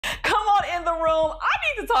room.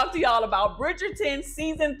 I need to talk to y'all about Bridgerton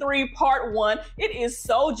Season 3 Part 1. It is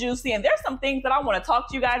so juicy, and there's some things that I want to talk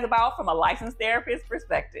to you guys about from a licensed therapist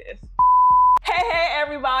perspective. Hey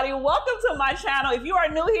everybody, welcome to my channel. If you are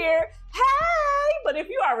new here, hey! But if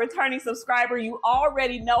you are a returning subscriber, you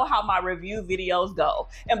already know how my review videos go.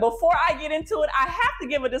 And before I get into it, I have to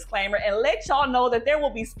give a disclaimer and let y'all know that there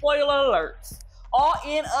will be spoiler alerts all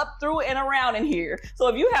in, up, through, and around in here. So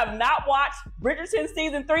if you have not watched Bridgerton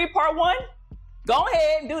Season 3 Part 1, go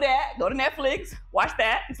ahead and do that. Go to Netflix, watch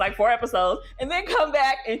that. It's like 4 episodes. And then come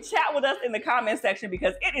back and chat with us in the comment section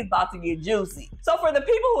because it is about to get juicy. So for the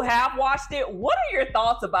people who have watched it, what are your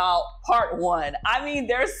thoughts about Part 1? I mean,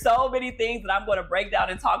 there's so many things that I'm going to break down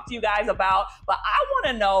and talk to you guys about, but I want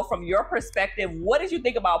to know from your perspective, what did you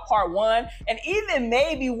think about Part 1? And even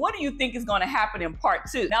maybe, what do you think is going to happen in Part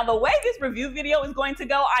 2? Now, the way this review video is going to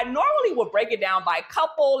go, I normally would break it down by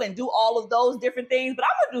couple and do all of those different things, but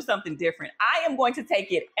I'm going to do something different. I am going to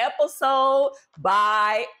take it episode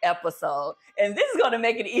by episode, and this is going to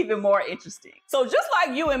make it even more interesting. So just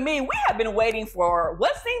like you and me, we have been waiting for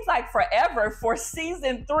what seems like forever for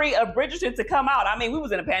Season 3 of Bridgerton to come out. I mean, we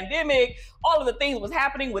was in a pandemic, all of the things was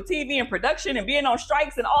happening with TV and production and being on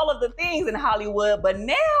strikes and all of the things in Hollywood, but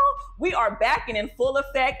now we are back and in full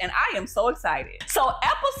effect, and I am so excited. So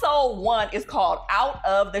episode 1 is called Out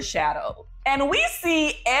of the Shadow. And we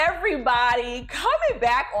see everybody coming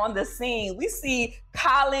back on the scene. We see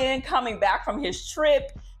Collin coming back from his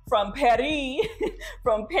trip from Paris,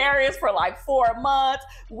 from Paris for like 4 months.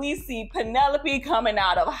 We see Penelope coming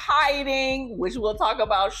out of hiding, which we'll talk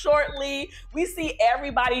about shortly. We see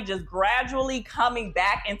everybody just gradually coming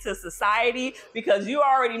back into society because you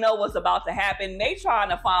already know what's about to happen. They trying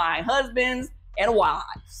to find husbands and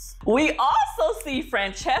wives. We also see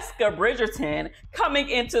Francesca Bridgerton coming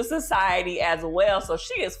into society as well. So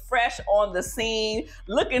she is fresh on the scene,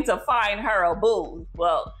 looking to find her a boo.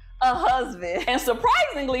 Well, a husband. And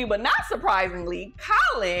surprisingly, but not surprisingly,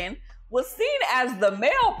 Collin was seen as the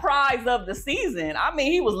male prize of the season. I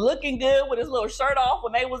mean, he was looking good with his little shirt off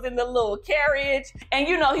when they was in the little carriage. And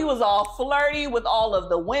you know, he was all flirty with all of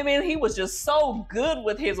the women. He was just so good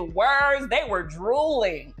with his words. They were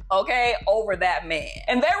drooling, okay, over that man.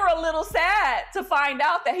 And they were a little sad to find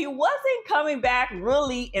out that he wasn't coming back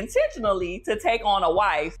really intentionally to take on a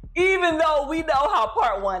wife, even though we know how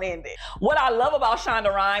Part 1 ended. What I love about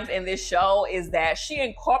Shonda Rhimes in this show is that she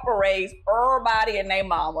incorporates everybody and their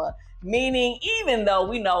mama. Meaning, even though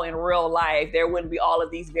we know in real life there wouldn't be all of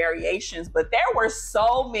these variations, but there were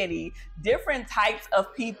so many different types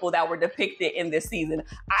of people that were depicted in this season.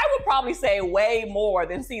 I would probably say way more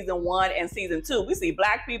than Season 1 and Season 2. We see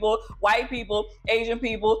Black people, white people, Asian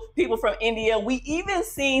people, people from India. We even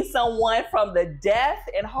seen someone from the deaf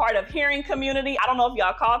and hard of hearing community. I don't know if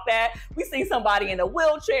y'all caught that. We seen somebody in a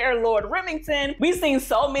wheelchair, Lord Remington. We've seen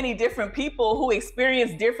so many different people who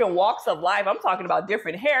experience different walks of life. I'm talking about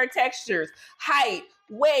different hair textures, height,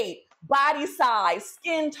 weight, body size,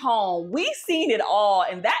 skin tone. We've seen it all,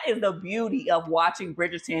 and that is the beauty of watching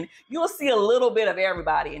Bridgerton. You'll see a little bit of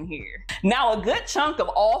everybody in here. Now, a good chunk of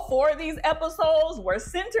all 4 of these episodes were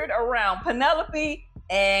centered around Penelope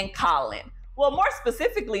and Collin. Well, more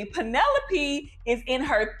specifically, Penelope is in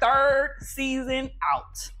her 3rd season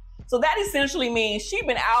out. So that essentially means she's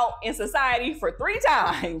been out in society for 3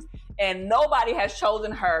 times, and nobody has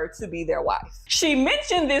chosen her to be their wife. She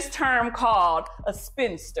mentioned this term called a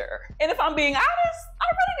spinster. And if I'm being honest, I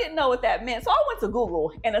really didn't know what that meant. So I went to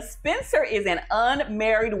Google, and a spinster is an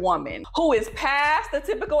unmarried woman who is past the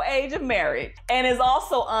typical age of marriage and is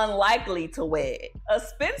also unlikely to wed. A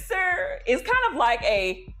spinster is kind of like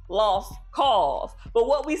a lost cause. But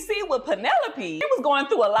what we see with Penelope, she was going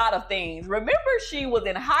through a lot of things. Remember, she was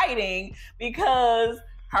in hiding because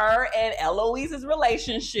her and Eloise's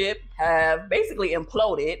relationship have basically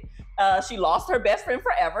imploded. She lost her best friend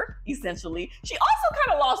forever, essentially. She also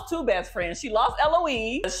kind of lost 2 best friends. She lost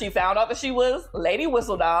Eloise. She found out that she was Lady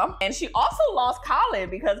Whistledown. And she also lost Collin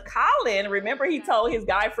because Collin, remember, he told his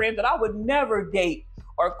guy friend that I would never date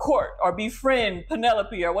or court or befriend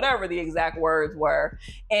Penelope or whatever the exact words were.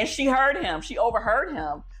 And she heard him. She overheard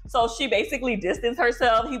him. So she basically distanced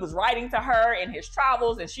herself. He was writing to her in his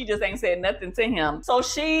travels, and she just ain't said nothing to him. So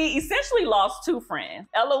she essentially lost 2 friends,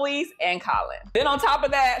 Eloise and Collin. Then on top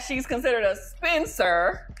of that, she's considered a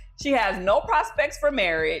spinster. She has no prospects for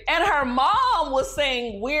marriage. And her mom was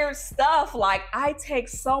saying weird stuff like, I take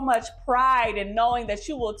so much pride in knowing that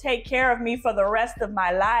you will take care of me for the rest of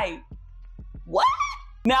my life. What?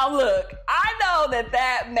 Now look, I know that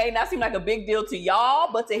that may not seem like a big deal to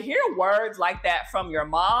y'all, but to hear words like that from your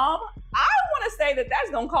mom, I want to say that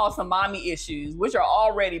that's going to cause some mommy issues, which are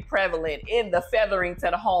already prevalent in the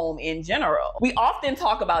Featherington home in general. We often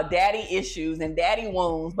talk about daddy issues and daddy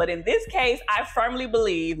wounds, but in this case, I firmly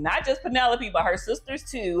believe not just Penelope, but her sisters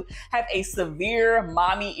too, have a severe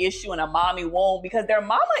mommy issue and a mommy wound because their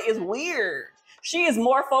mama is weird. She is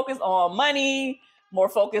more focused on money, more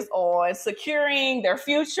focused on securing their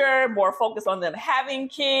future, more focused on them having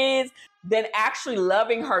kids than actually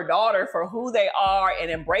loving her daughter for who they are and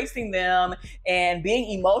embracing them and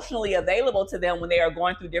being emotionally available to them when they are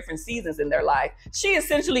going through different seasons in their life. She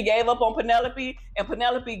essentially gave up on Penelope, and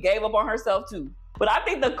Penelope gave up on herself too. But I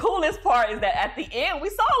think the coolest part is that at the end, we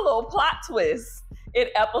saw a little plot twist in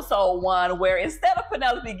episode 1, where instead of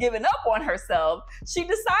Penelope giving up on herself, she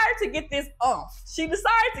decided to get this She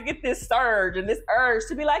decided to get this surge and this urge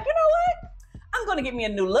to be like, you know what? I'm going to get me a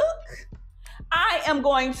new look. I am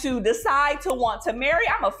going to decide to want to marry.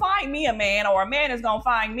 I'm going to find me a man, or a man is going to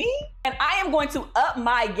find me. And I am going to up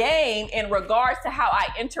my game in regards to how I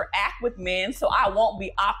interact with men so I won't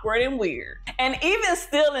be awkward and weird. And even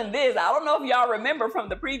still in this, I don't know if y'all remember from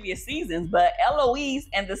the previous seasons, but Eloise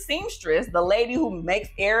and the seamstress, the lady who makes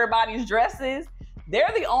everybody's dresses,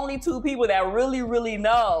 they're the only two people that really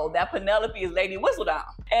know that Penelope is Lady Whistledown.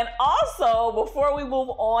 And also, before we move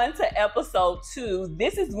on to episode 2,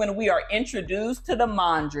 this is when we are introduced to the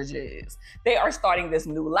Mondriches. They are starting this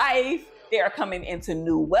new life. They are coming into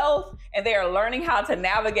new wealth, and they are learning how to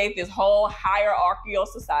navigate this whole hierarchical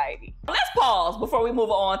society. Let's pause before we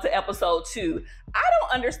move on to episode 2. I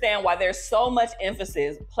don't understand why there's so much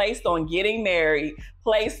emphasis placed on getting married,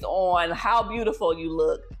 placed on how beautiful you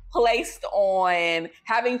look, placed on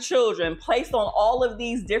having children, placed on all of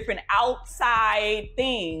these different outside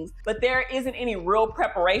things, but there isn't any real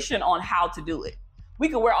preparation on how to do it. We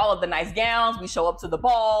can wear all of the nice gowns, we show up to the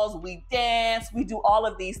balls, we dance, we do all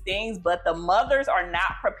of these things, but the mothers are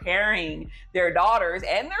not preparing their daughters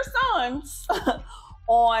and their sons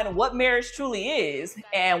on what marriage truly is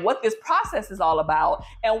and what this process is all about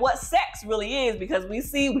and what sex really is, because we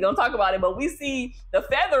don't talk about it, but we see the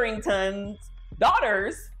Featherington's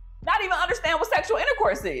daughters not even understand what sexual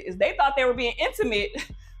intercourse is. They thought they were being intimate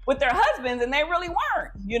with their husbands, and they really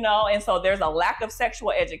weren't, you know? And so there's a lack of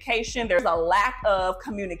sexual education. There's a lack of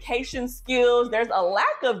communication skills. There's a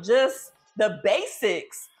lack of just the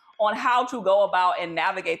basics on how to go about and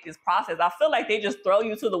navigate this process. I feel like they just throw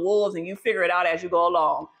you to the wolves and you figure it out as you go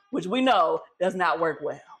along, which we know does not work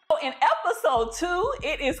well. So in episode 2,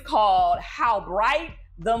 it is called How Bright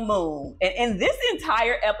the Moon. And in this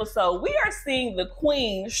entire episode, we are seeing the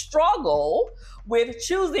queen struggle with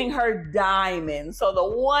choosing her diamond. So the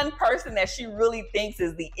one person that she really thinks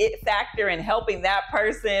is the it factor in helping that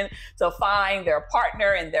person to find their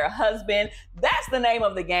partner and their husband, that's the name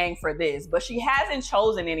of the game for this. But she hasn't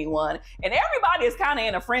chosen anyone, and everybody is kind of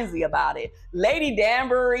in a frenzy about it. Lady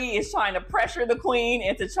Danbury is trying to pressure the queen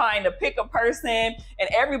into trying to pick a person, and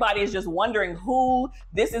everybody is just wondering who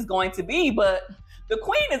this is going to be. But the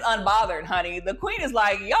queen is unbothered, honey. The queen is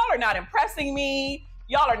like, y'all are not impressing me.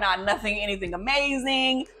 Y'all are not anything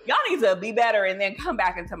amazing. Y'all need to be better and then come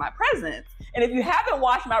back into my presence. And if you haven't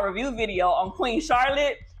watched my review video on Queen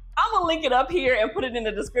Charlotte, I'm gonna link it up here and put it in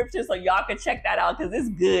the description so y'all can check that out, because it's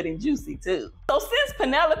good and juicy too. So since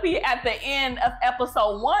Penelope at the end of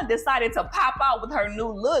episode 1 decided to pop out with her new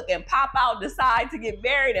look and pop out, decide to get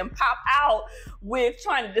married and pop out with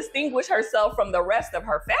trying to distinguish herself from the rest of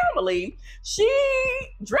her family, she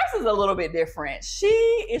dresses a little bit different. She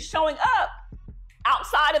is showing up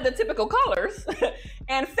outside of the typical colors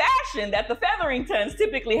and fashion that the Featheringtons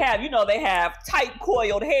typically have. You know, they have tight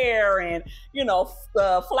coiled hair and, you know,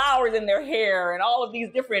 flowers in their hair and all of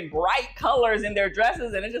these different bright colors in their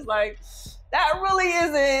dresses. And it's just like, that really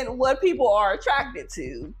isn't what people are attracted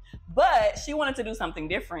to. But she wanted to do something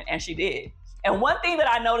different, and she did. And one thing that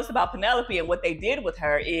I noticed about Penelope and what they did with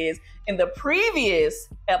her is in the previous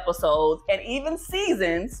episodes and even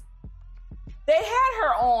seasons, they had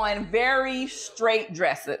her on very straight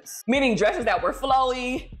dresses, meaning dresses that were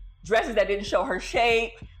flowy, dresses that didn't show her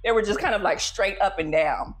shape. They were just kind of like straight up and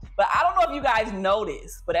down. But I don't know if you guys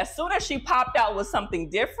noticed, but as soon as she popped out with something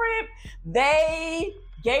different, they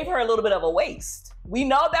gave her a little bit of a waist. We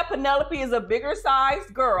know that Penelope is a bigger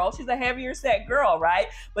sized girl. She's a heavier set girl, right?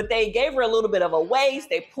 But they gave her a little bit of a waist.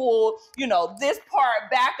 They pulled, you know, this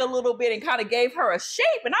part back a little bit and kind of gave her a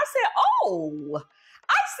shape. And I said, oh,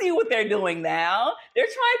 I see what they're doing now. They're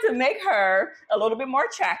trying to make her a little bit more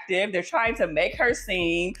attractive. They're trying to make her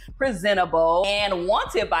seem presentable and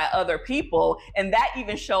wanted by other people. And that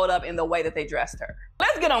even showed up in the way that they dressed her.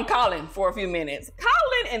 Let's get on Collin for a few minutes.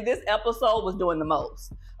 Collin in this episode was doing the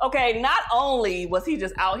most. Okay, not only was he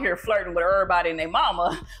just out here flirting with everybody and their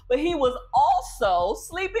mama, but he was also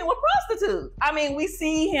sleeping with prostitutes. I mean, we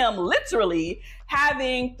see him literally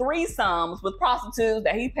having threesomes with prostitutes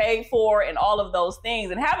that he paid for and all of those things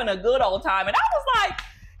and having a good old time. And I was like,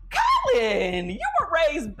 Collin, you were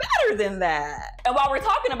raised better than that. And while we're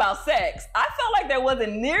talking about sex, I felt like there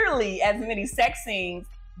wasn't nearly as many sex scenes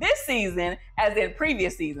this season as in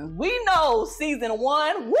previous seasons. We know season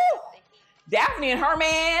 1, woo! Daphne and her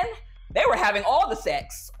man, they were having all the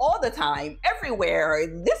sex, all the time, everywhere.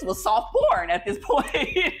 This was soft porn at this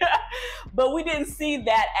point. But we didn't see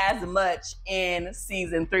that as much in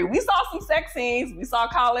season 3. We saw some sex scenes. We saw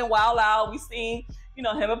Collin wild out. We seen,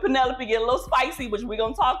 him and Penelope get a little spicy, which we're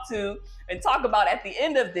gonna talk about at the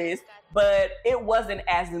end of this, but it wasn't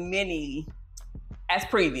as many as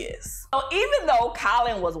previous. So even though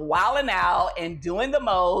Collin was wilding out and doing the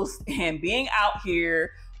most and being out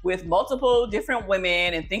here with multiple different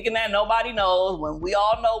women and thinking that nobody knows when we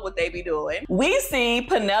all know what they be doing, we see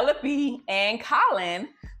Penelope and Collin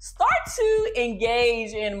start to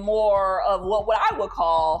engage in more of what I would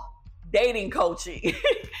call dating coaching.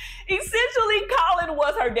 Essentially, Collin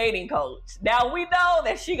was her dating coach. Now we know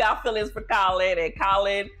that she got feelings for Collin and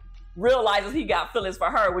Collin realizes he got feelings for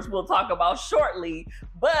her, which we'll talk about shortly.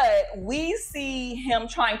 But we see him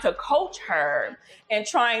trying to coach her and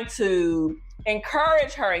trying to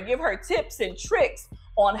encourage her and give her tips and tricks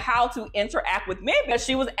on how to interact with men, because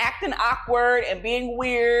she was acting awkward and being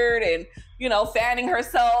weird and, fanning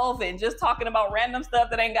herself and just talking about random stuff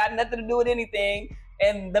that ain't got nothing to do with anything.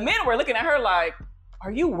 And the men were looking at her like,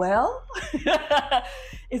 are you well?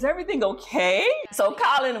 Is everything okay? So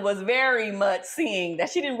Collin was very much seeing that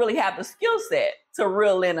she didn't really have the skill set to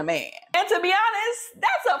reel in a man. And to be honest,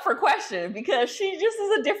 that's up for question because she just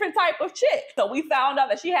is a different type of chick. So we found out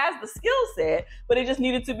that she has the skill set, but it just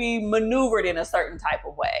needed to be maneuvered in a certain type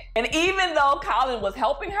of way. And even though Collin was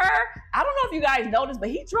helping her, I don't know if you guys noticed, but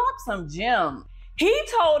he dropped some gems. He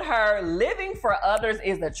told her living for others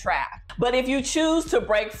is a trap, but if you choose to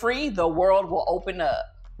break free, the world will open up.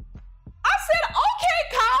 I said,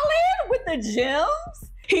 okay, Collin, with the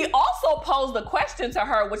gems. He also posed a question to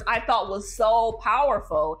her, which I thought was so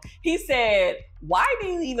powerful. He said, why do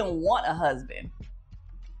you even want a husband?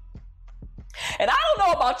 And I don't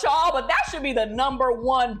know about y'all, but that should be the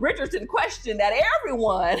 #1 Bridgerton question that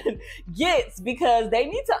everyone gets, because they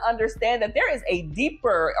need to understand that there is a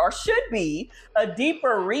deeper, or should be a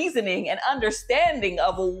deeper reasoning and understanding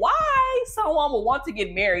of why someone will want to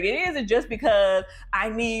get married. It isn't just because I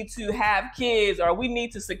need to have kids or we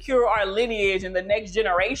need to secure our lineage in the next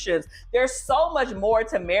generations. There's so much more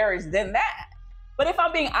to marriage than that. But if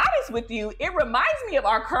I'm being honest with you, it reminds me of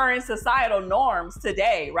our current societal norms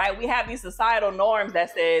today, right? We have these societal norms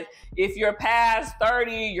that says, if you're past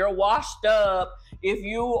 30, you're washed up. If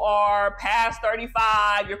you are past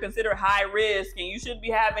 35, you're considered high risk and you shouldn't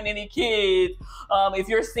be having any kids. If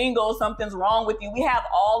you're single, something's wrong with you. We have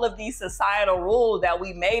all of these societal rules that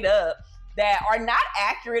we made up that are not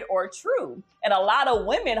accurate or true. And a lot of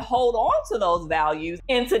women hold on to those values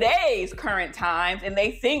in today's current times. And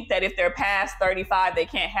they think that if they're past 35, they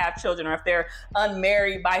can't have children, or if they're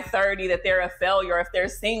unmarried by 30, that they're a failure. If they're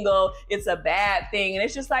single, it's a bad thing. And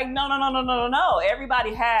it's just like, no.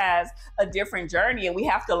 Everybody has a different journey and we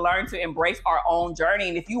have to learn to embrace our own journey.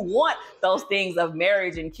 And if you want those things of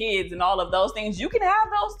marriage and kids and all of those things, you can have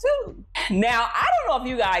those too. Now, I don't know if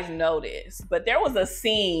you guys noticed, but there was a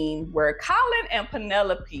scene where Collin and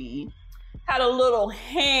Penelope had a little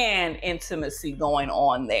hand intimacy going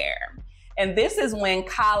on there. And this is when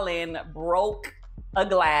Collin broke a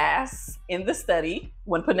glass in the study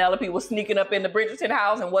when Penelope was sneaking up in the Bridgerton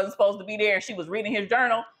house and wasn't supposed to be there, and she was reading his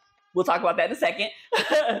journal. We'll talk about that in a second.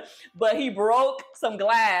 But he broke some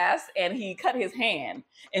glass and he cut his hand.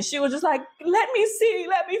 And she was just like, let me see,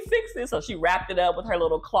 let me fix it. So she wrapped it up with her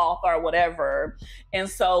little cloth or whatever. And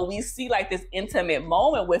so we see like this intimate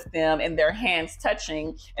moment with them and their hands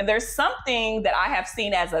touching. And there's something that I have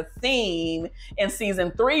seen as a theme in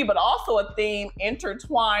season 3, but also a theme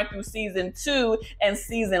intertwined through season 2 and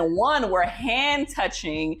season 1, where hand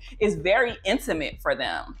touching is very intimate for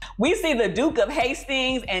them. We see the Duke of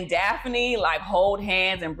Hastings and Daphne like hold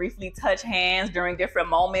hands and briefly touch hands during different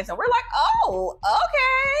moments. And we're like, oh,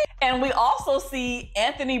 okay. And we also see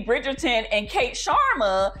Anthony Bridgerton and Kate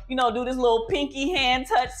Sharma, do this little pinky hand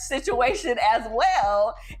touch situation as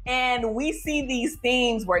well. And we see these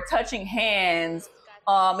themes where touching hands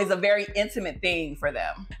is a very intimate thing for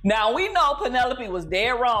them. Now, we know Penelope was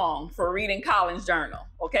dead wrong for reading Collin's journal,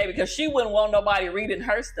 okay? Because she wouldn't want nobody reading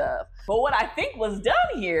her stuff. But what I think was done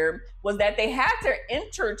here was that they had to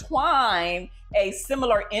intertwine a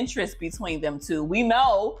similar interest between them two. We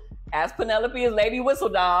know, as Penelope is Lady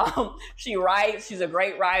Whistledom, she writes, she's a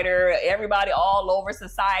great writer. Everybody all over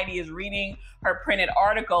society is reading her printed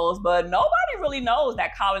articles, but nobody really knows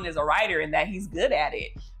that Collin is a writer and that he's good at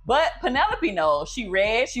it. But Penelope knows. She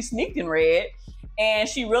read, she sneaked and read, and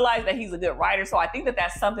she realized that he's a good writer. So I think that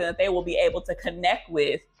that's something that they will be able to connect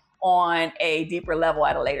with on a deeper level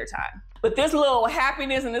at a later time. But this little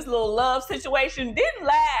happiness and this little love situation didn't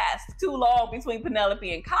last too long between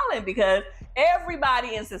Penelope and Collin, because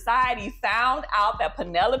everybody in society found out that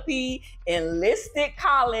Penelope enlisted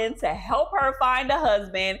Collin to help her find a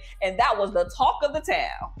husband, and that was the talk of the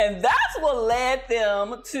town. And that's what led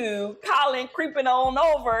them to Collin creeping on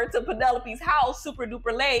over to Penelope's house super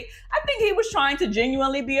duper late. I think he was trying to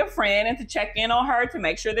genuinely be a friend and to check in on her to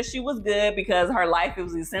make sure that she was good, because her life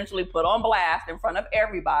was essentially put on blast in front of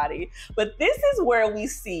everybody. But this is where we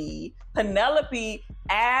see Penelope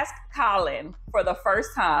ask Collin for the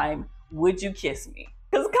first time, "Would you kiss me?"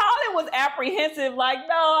 Because Collin was apprehensive, like,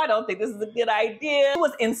 no, I don't think this is a good idea. She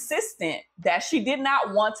was insistent that she did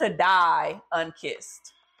not want to die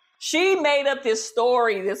unkissed. She made up this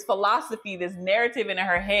story, this philosophy, this narrative in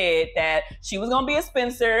her head that she was going to be a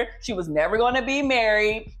spinster. She was never going to be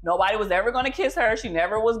married. Nobody was ever going to kiss her. She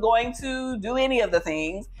never was going to do any of the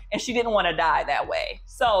things. And she didn't want to die that way.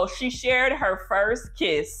 So she shared her first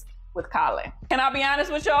kiss with Collin. Can I be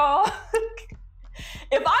honest with y'all?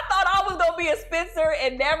 If I thought I was going to be a spinster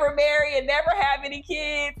and never marry and never have any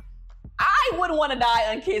kids, I wouldn't want to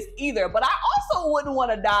die unkissed either, but I also wouldn't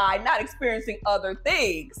want to die not experiencing other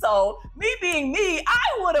things. So me being me,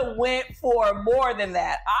 I would have went for more than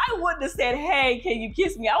that. I wouldn't have said, "Hey, can you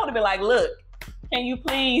kiss me?" I would have been like, "Look, can you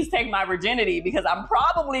please take my virginity? Because I'm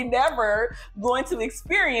probably never going to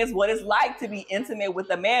experience what it's like to be intimate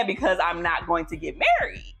with a man, because I'm not going to get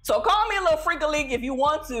married. So call me a little freak-a-leak if you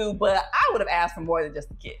want to, but I would have asked for more than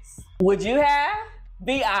just a kiss." Would you have?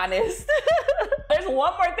 Be honest. There's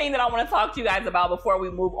one more thing that I want to talk to you guys about before we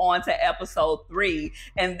move on to episode 3,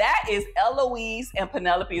 and that is Eloise and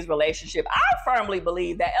Penelope's relationship. I firmly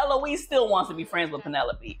believe that Eloise still wants to be friends with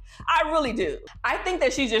Penelope. I really do. I think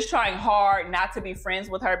that she's just trying hard not to be friends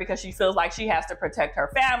with her because she feels like she has to protect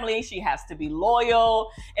her family, she has to be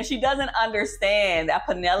loyal, and she doesn't understand that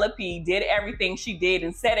Penelope did everything she did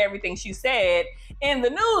and said everything she said in the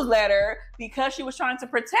newsletter because she was trying to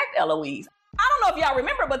protect Eloise. I don't know if y'all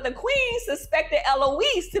remember, but the queen suspected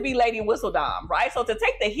Eloise to be Lady Whistledom, right? So to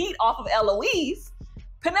take the heat off of Eloise,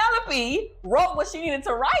 Penelope wrote what she needed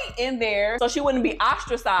to write in there so she wouldn't be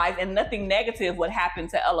ostracized and nothing negative would happen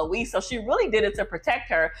to Eloise. So she really did it to protect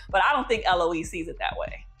her, but I don't think Eloise sees it that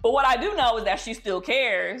way. But what I do know is that she still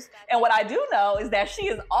cares. And what I do know is that she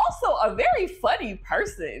is also a very funny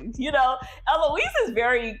person. You know, Eloise is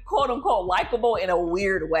very quote unquote likable in a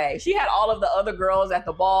weird way. She had all of the other girls at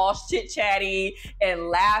the ball chit-chatty and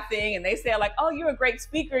laughing. And they said like, "Oh, you're a great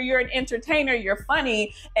speaker. You're an entertainer. You're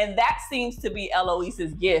funny." And that seems to be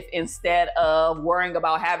Eloise's gift instead of worrying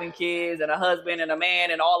about having kids and a husband and a man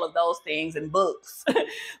and all of those things and books.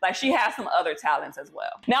 Like she has some other talents as well.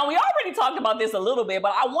 Now, we already talked about this a little bit,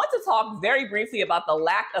 but I want to talk very briefly about the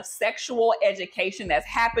lack of sexual education that's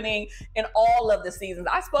happening in all of the seasons.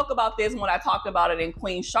 I spoke about this when I talked about it in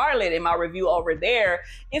Queen Charlotte in my review over there.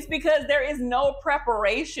 It's because there is no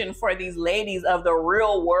preparation for these ladies of the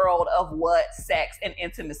real world of what sex and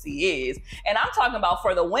intimacy is. And I'm talking about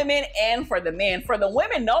for the women and for the men. For the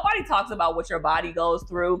women, nobody talks about what your body goes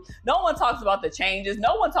through. No one talks about the changes.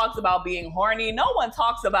 No one talks about being horny. No one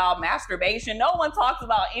talks about masturbation. No one talks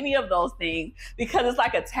about any of those things because it's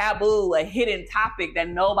like a taboo, a hidden topic that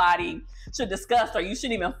nobody should discuss, or you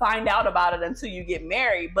shouldn't even find out about it until you get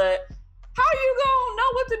married. But how are you gonna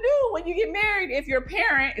know what to do when you get married if your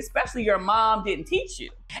parent, especially your mom, didn't teach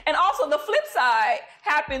you? And also the flip side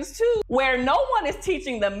happens too, where no one is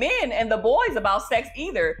teaching the men and the boys about sex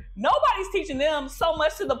either. Nobody's teaching them, so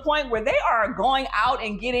much to the point where they are going out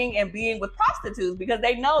and getting and being with prostitutes because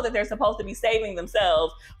they know that they're supposed to be saving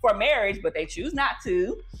themselves for marriage, but they choose not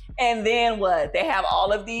to. And then what? They have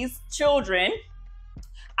all of these children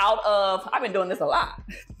out of, I've been doing this a lot.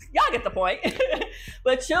 Y'all get the point.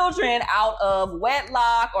 But children out of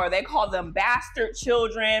wedlock, or they call them bastard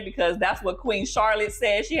children because that's what Queen Charlotte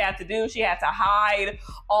said she had to do. She had to hide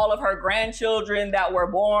all of her grandchildren that were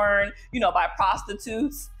born, you know, by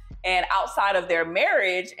prostitutes. and outside of their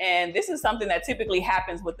marriage. And this is something that typically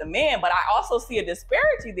happens with the men, but I also see a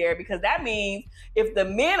disparity there, because that means if the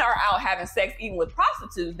men are out having sex, even with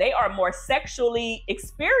prostitutes, they are more sexually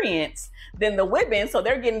experienced than the women. So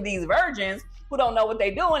they're getting these virgins who don't know what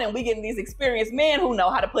they're doing, and we getting these experienced men who know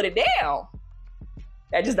how to put it down.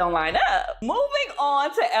 That just don't line up. Moving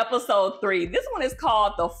on to episode 3. This one is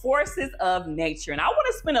called The Forces of Nature. And I want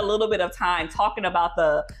to spend a little bit of time talking about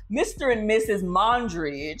the Mr. and Mrs.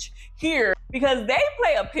 Mondrich here, because they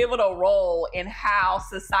play a pivotal role in how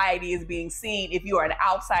society is being seen if you are an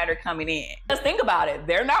outsider coming in. Just think about it.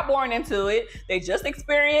 They're not born into it. They just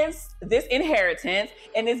experienced this inheritance,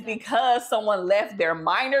 and it's because someone left their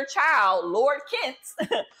minor child, Lord Kent,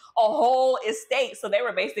 a whole estate. So they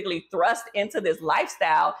were basically thrust into this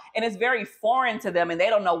lifestyle, and it's very foreign to them, and they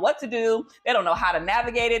don't know what to do. They don't know how to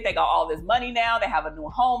navigate it. They got all this money now. They have a new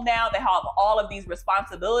home now. They have all of these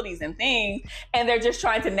responsibilities and things, and they're just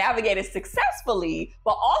trying to navigate it successfully,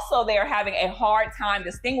 but also they are having a hard time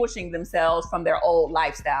distinguishing themselves from their old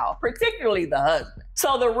lifestyle, particularly the husband.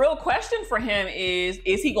 So the real question for him is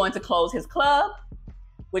he going to close his club,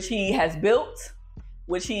 which he has built,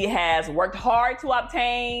 which he has worked hard to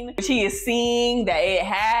obtain, which he is seeing that it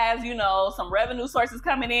has, you know, some revenue sources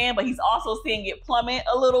coming in, but he's also seeing it plummet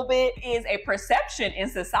a little bit. Is a perception in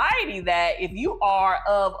society that if you are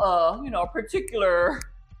of a, you know, particular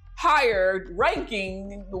higher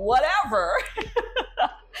ranking, whatever,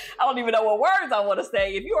 I don't even know what words I want to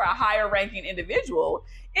say. If you are a higher ranking individual,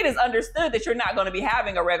 it is understood that you're not going to be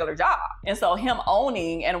having a regular job. And so him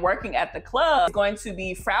owning and working at the club is going to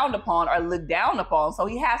be frowned upon or looked down upon. So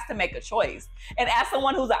he has to make a choice. And as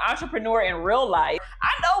someone who's an entrepreneur in real life, I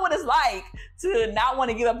know what it's like to not want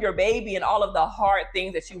to give up your baby and all of the hard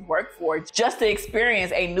things that you've worked for just to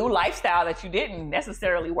experience a new lifestyle that you didn't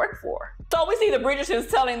necessarily work for. So we see the Bridgertons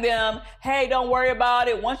telling them, hey, don't worry about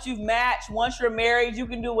it. Once you've matched, once you're married, you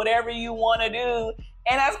can do whatever you want to do.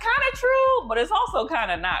 And that's kind of true, but it's also kind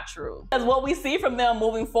of not true. Because what we see from them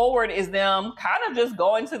moving forward is them kind of just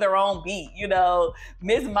going to their own beat. You know,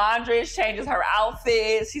 Miss Mondrich changes her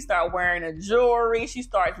outfit. She starts wearing a jewelry. She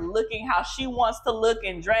starts looking how she wants to look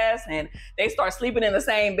and dress. And they start sleeping in the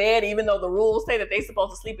same bed, even though the rules say that they're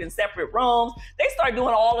supposed to sleep in separate rooms. They start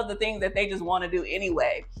doing all of the things that they just want to do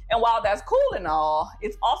anyway. And while that's cool and all,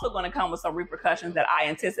 it's also going to come with some repercussions that I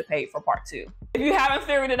anticipate for part 2. If you haven't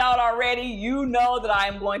figured it out already, you know that I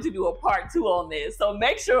am going to do a part 2 on this. So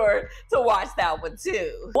make sure to watch that one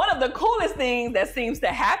too. One of the coolest things that seems to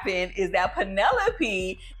happen is that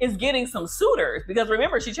Penelope is getting some suitors, because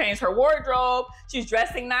remember, she changed her wardrobe. She's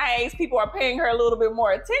dressing nice. People are paying her a little bit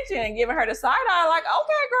more attention and giving her the side eye like,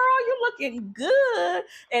 okay, girl, you're looking good.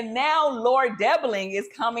 And now Lord Debling is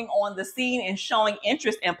coming on the scene and showing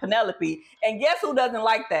interest in Penelope. And guess who doesn't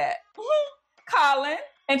like that? Collin.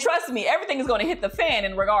 And trust me, everything is going to hit the fan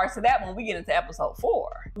in regards to that when we get into episode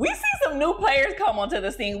 4. We see some new players come onto the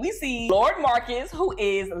scene. We see Lord Marcus, who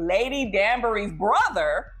is Lady Danbury's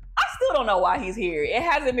brother. I still don't know why he's here. It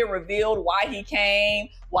hasn't been revealed why he came,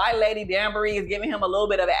 why Lady Danbury is giving him a little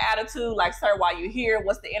bit of an attitude, like, sir, why you here?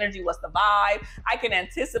 What's the energy? What's the vibe? I can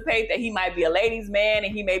anticipate that he might be a ladies' man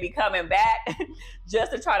and he may be coming back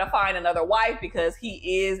just to try to find another wife because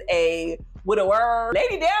he is a widower.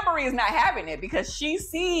 Lady Danbury is not having it because she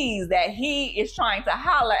sees that he is trying to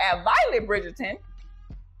holler at Violet Bridgerton,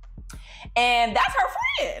 and that's her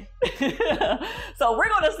friend. So we're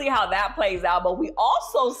going to see how that plays out. But we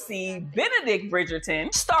also see Benedict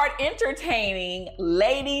Bridgerton start entertaining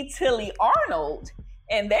Lady Tilly Arnold,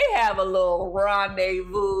 and they have a little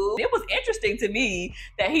rendezvous. It was interesting to me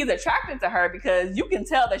that he's attracted to her because you can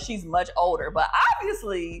tell that she's much older, but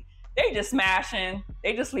obviously they just smashing,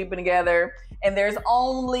 they just sleeping together, and there's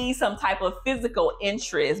only some type of physical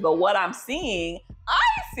interest. But what I'm seeing,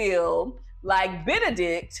 I feel like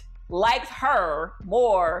Benedict likes her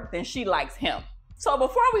more than she likes him. So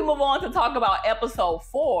before we move on to talk about episode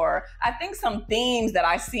 4, I think some themes that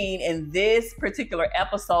I seen in this particular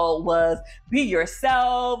episode was be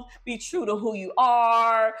yourself, be true to who you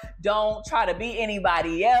are, don't try to be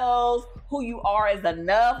anybody else, who you are is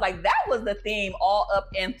enough. Like, that was the theme all up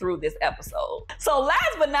and through this episode. So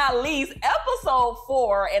last but not least, episode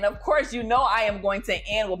 4, and of course, you know I am going to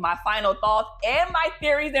end with my final thoughts and my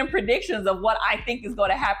theories and predictions of what I think is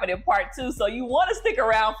going to happen in part 2. So you want to stick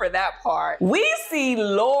around for that part. We see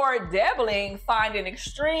Lord Debling find an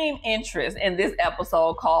extreme interest in this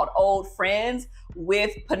episode called Old Friends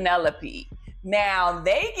with Penelope. Now,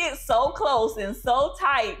 they get so close and so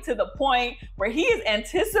tight to the point where he is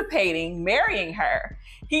anticipating marrying her.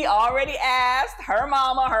 He already asked her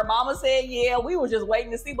mama. Her mama said, yeah, we were just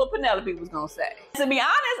waiting to see what Penelope was going to say. To be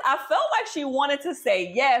honest, I felt like she wanted to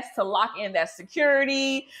say yes to lock in that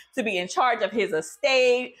security, to be in charge of his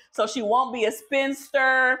estate, so she won't be a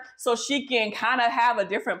spinster, so she can kind of have a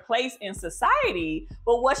different place in society.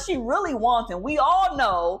 But what she really wants, and we all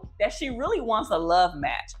know that she really wants a love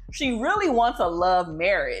match. She really wants a love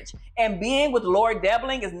marriage. And being with Lord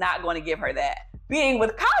Debling is not going to give her that. Being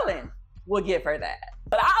with Collin will give her that.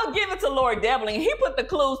 But I'll give it to Lord Debling. He put the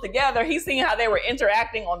clues together. He's seen how they were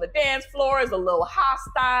interacting on the dance floor as a little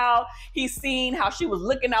hostile. He's seen how she was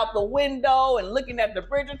looking out the window and looking at the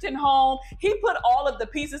Bridgerton home. He put all of the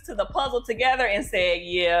pieces to the puzzle together and said,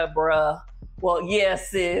 yeah, bruh. Well, yeah,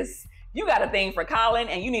 sis. You got a thing for Collin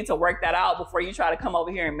and you need to work that out before you try to come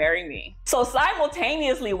over here and marry me. So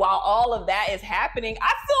simultaneously, while all of that is happening,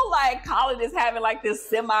 I feel like Collin is having like this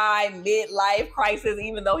semi-midlife crisis,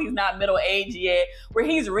 even though he's not middle-aged yet, where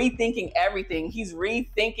he's rethinking everything. He's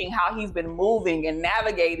rethinking how he's been moving and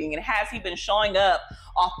navigating, and has he been showing up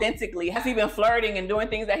authentically? Has he been flirting and doing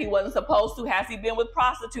things that he wasn't supposed to? Has he been with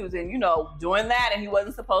prostitutes and, you know, doing that and he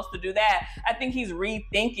wasn't supposed to do that? I think he's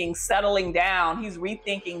rethinking settling down. He's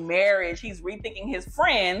rethinking marriage. He's rethinking his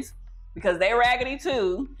friends because they're raggedy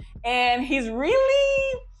too. And he's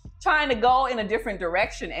really trying to go in a different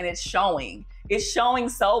direction, and it's showing. It's showing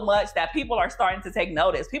so much that people are starting to take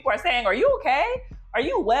notice. People are saying, are you okay? Are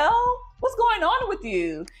you well? What's going on with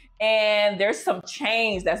you? And there's some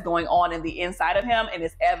change that's going on in the inside of him, and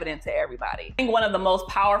it's evident to everybody. I think one of the most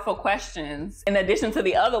powerful questions, in addition to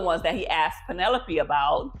the other ones that he asked Penelope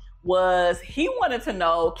about, was he wanted to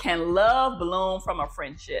know, can love bloom from a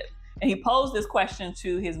friendship? And he posed this question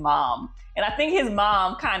to his mom. And I think his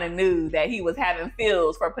mom kind of knew that he was having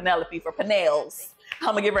feels for Penelope, for Penels. I'm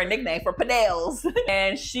gonna give her a nickname, for Penels.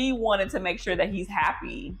 And she wanted to make sure that he's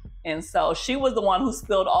happy. And so she was the one who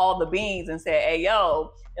spilled all the beans and said, hey,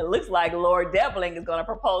 yo, it looks like Lord Debling is gonna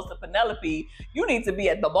propose to Penelope. You need to be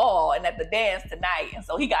at the ball and at the dance tonight. And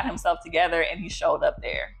so he got himself together and he showed up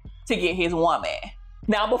there to get his woman.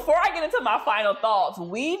 Now, before I get into my final thoughts,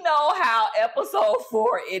 we know how episode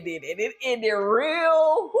 4 ended. And it ended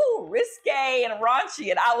real risque and raunchy.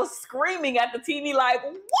 And I was screaming at the TV like,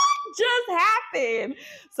 what just happened?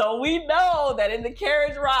 So we know that in the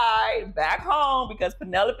carriage ride back home, because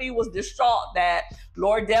Penelope was distraught that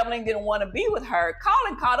Lord Debling didn't want to be with her,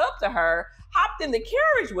 Collin caught up to her, hopped in the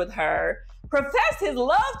carriage with her, professed his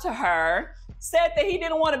love to her, said that he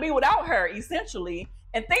didn't want to be without her, essentially.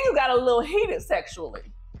 And things got a little heated sexually.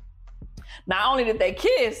 Not only did they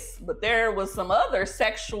kiss, but there was some other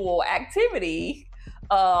sexual activity.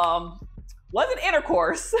 Wasn't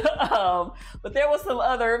intercourse, but there was some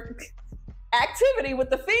other activity with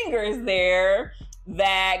the fingers there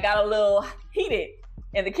that got a little heated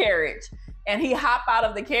in the carriage. And he hopped out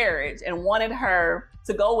of the carriage and wanted her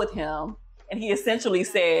to go with him. And he essentially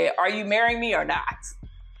said, are you marrying me or not?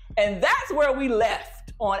 And that's where we left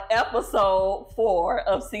on episode 4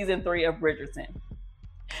 of season 3 of Bridgerton.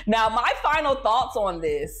 Now, my final thoughts on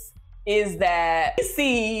this is that we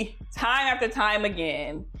see time after time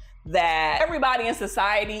again that everybody in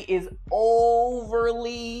society is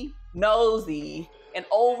overly nosy and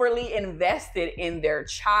overly invested in their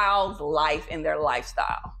child's life and their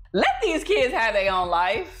lifestyle. Let these kids have their own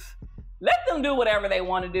life. Let them do whatever they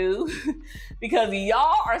want to do, because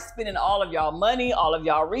y'all are spending all of y'all money, all of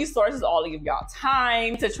y'all resources, all of y'all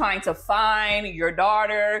time to trying to find your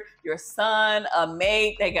daughter, your son, a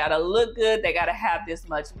mate. They got to look good. They got to have this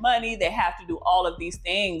much money. They have to do all of these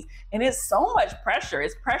things. And it's so much pressure.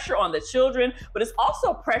 It's pressure on the children, but it's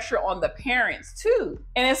also pressure on the parents too.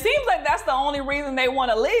 And it seems like that's the only reason they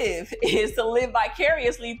want to live, is to live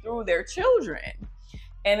vicariously through their children.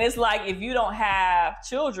 And it's like, if you don't have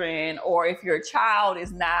children, or if your child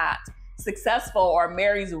is not successful or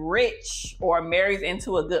marries rich or marries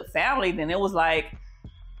into a good family, then it was like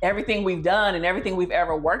everything we've done and everything we've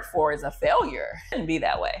ever worked for is a failure. It shouldn't be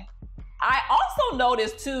that way. I also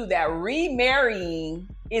noticed too that remarrying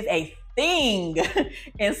is a thing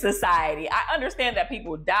in society. I understand that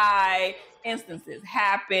people die, instances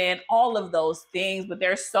happen, all of those things, but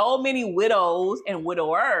there's so many widows and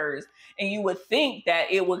widowers. And you would think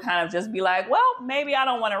that it would kind of just be like, well, maybe I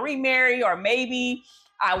don't want to remarry, or maybe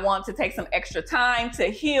I want to take some extra time to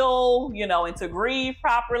heal, you know, and to grieve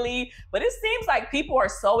properly. But it seems like people are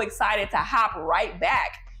so excited to hop right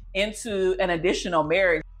back into an additional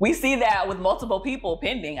marriage. We see that with multiple people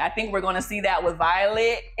pending. I think we're going to see that with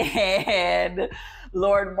Violet and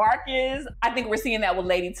Lord Marcus. I think we're seeing that with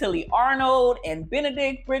Lady Tilly Arnold and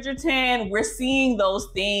Benedict Bridgerton. We're seeing those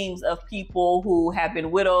themes of people who have been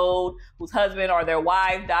widowed, whose husband or their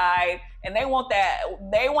wife died, and they want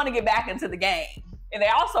to get back into the game. And they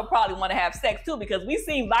also probably want to have sex too, because we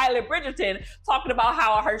seen Violet Bridgerton talking about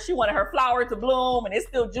how she wanted her flower to bloom and it's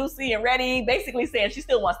still juicy and ready, basically saying she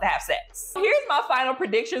still wants to have sex. Here's my final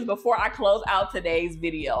predictions before I close out today's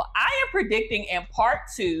video. I am predicting in part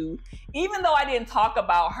 2, even though I didn't talk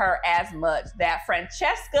about her as much, that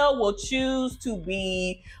Francesca will choose to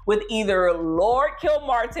be with either Lord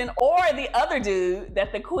Kilmartin or the other dude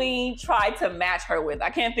that the queen tried to match her with.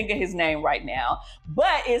 I can't think of his name right now,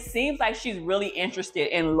 but it seems like she's really interested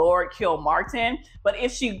in Lord Kilmartin. But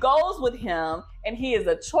if she goes with him and he is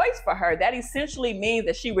a choice for her, that essentially means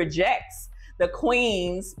that she rejects the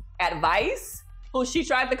queen's advice, who she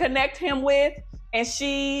tried to connect him with, and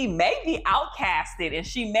she may be outcasted and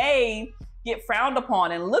she may get frowned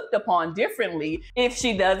upon and looked upon differently if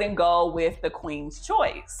she doesn't go with the queen's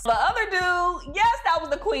choice. The other dude, yes, that was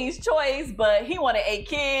the queen's choice, but he wanted 8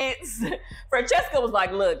 kids. Francesca was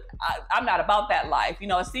like, look, I'm not about that life. You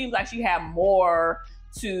know, it seems like she had more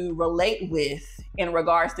to relate with in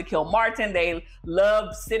regards to Kilmartin. They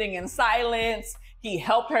loved sitting in silence. He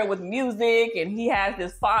helped her with music and he has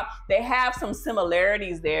this they have some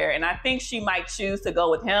similarities there. And I think she might choose to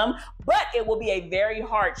go with him, but it will be a very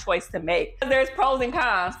hard choice to make. There's pros and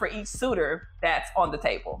cons for each suitor that's on the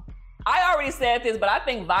table. I already said this, but I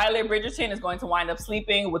think Violet Bridgerton is going to wind up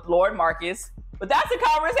sleeping with Lord Marcus, but that's a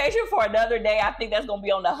conversation for another day. I think that's going to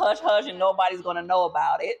be on the hush hush and nobody's going to know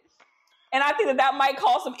about it. And I think that that might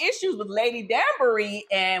cause some issues with Lady Danbury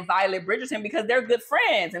and Violet Bridgerton because they're good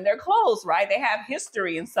friends and they're close, right? They have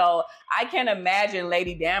history. And so I can't imagine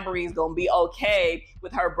Lady Danbury is going to be okay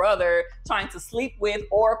with her brother trying to sleep with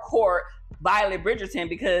or court Violet Bridgerton,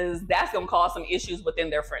 because that's going to cause some issues within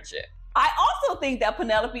their friendship. I also think that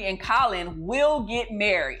Penelope and Collin will get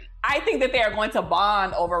married. I think that they are going to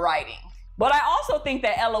bond over writing. But I also think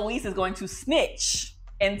that Eloise is going to snitch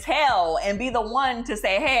and tell and be the one to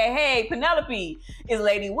say, hey, Penelope is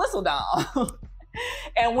Lady Whistledown.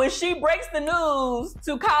 And when she breaks the news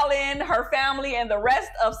to Collin, her family, and the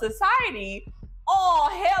rest of society, all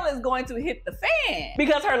hell is going to hit the fan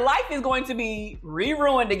because her life is going to be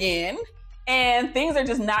re-ruined again. And things are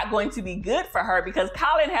just not going to be good for her because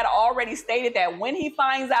Collin had already stated that when he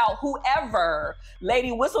finds out whoever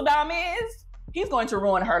Lady Whistledown is, he's going to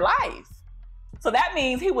ruin her life. So that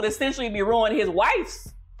means he would essentially be ruining his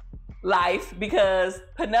wife's life because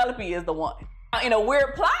Penelope is the one. Now, in a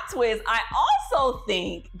weird plot twist, I also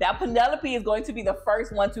think that Penelope is going to be the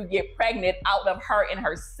first one to get pregnant out of her and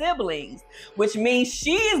her siblings, which means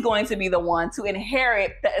she is going to be the one to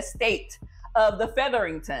inherit the estate of the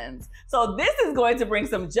Featheringtons. So this is going to bring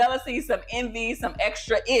some jealousy, some envy, some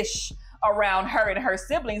extra-ish around her and her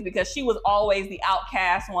siblings because she was always the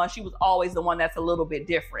outcast one. She was always the one that's a little bit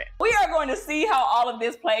different. We are going to see how all of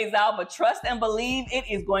this plays out, but trust and believe it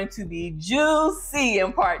is going to be juicy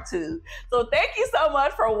in part 2. So thank you so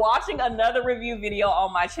much for watching another review video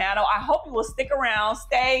on my channel. I hope you will stick around,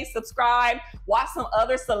 stay, subscribe, watch some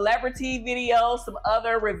other celebrity videos, some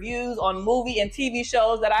other reviews on movie and TV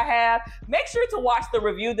shows that I have. Make sure to watch the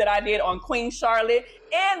review that I did on Queen Charlotte,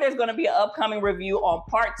 and there's going to be an upcoming review on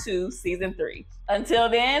part 2, season 3. Until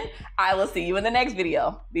then, I will see you in the next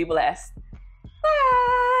video. Be blessed.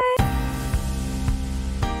 Bye.